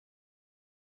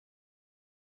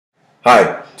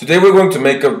Hi, today we're going to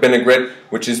make a vinaigrette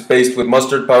which is based with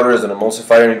mustard powder as an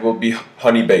emulsifier, and it will be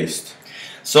honey based.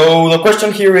 So the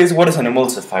question here is, what is an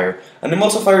emulsifier? An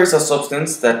emulsifier is a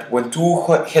substance that when two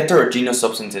heterogeneous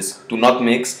substances do not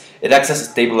mix, it acts as a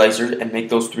stabilizer and makes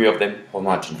those three of them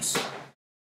homogeneous.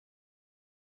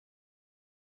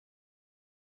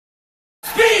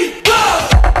 Speed, go!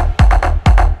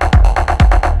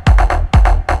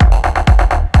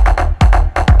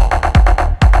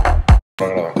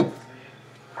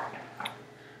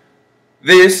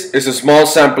 This is a small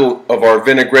sample of our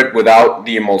vinaigrette without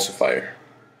the emulsifier.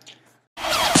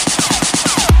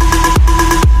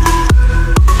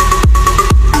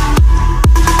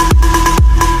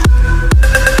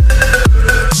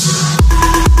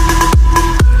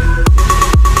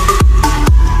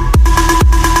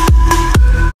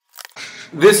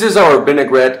 This is our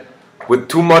vinaigrette with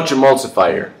too much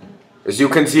emulsifier. As you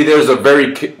can see, there's a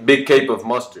very big cape of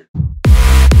mustard.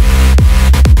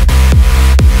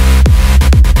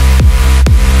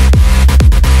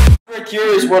 Right here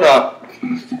is what a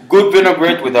good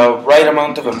vinaigrette with a right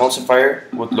amount of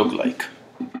emulsifier would look like.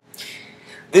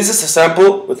 This is a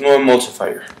sample with no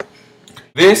emulsifier.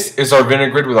 This is our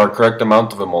vinaigrette with our correct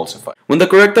amount of emulsifier. When the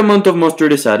correct amount of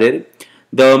mustard is added,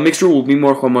 the mixture will be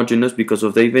more homogeneous because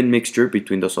of the even mixture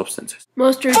between the substances.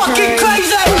 Mustard Fucking time.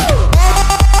 crazy!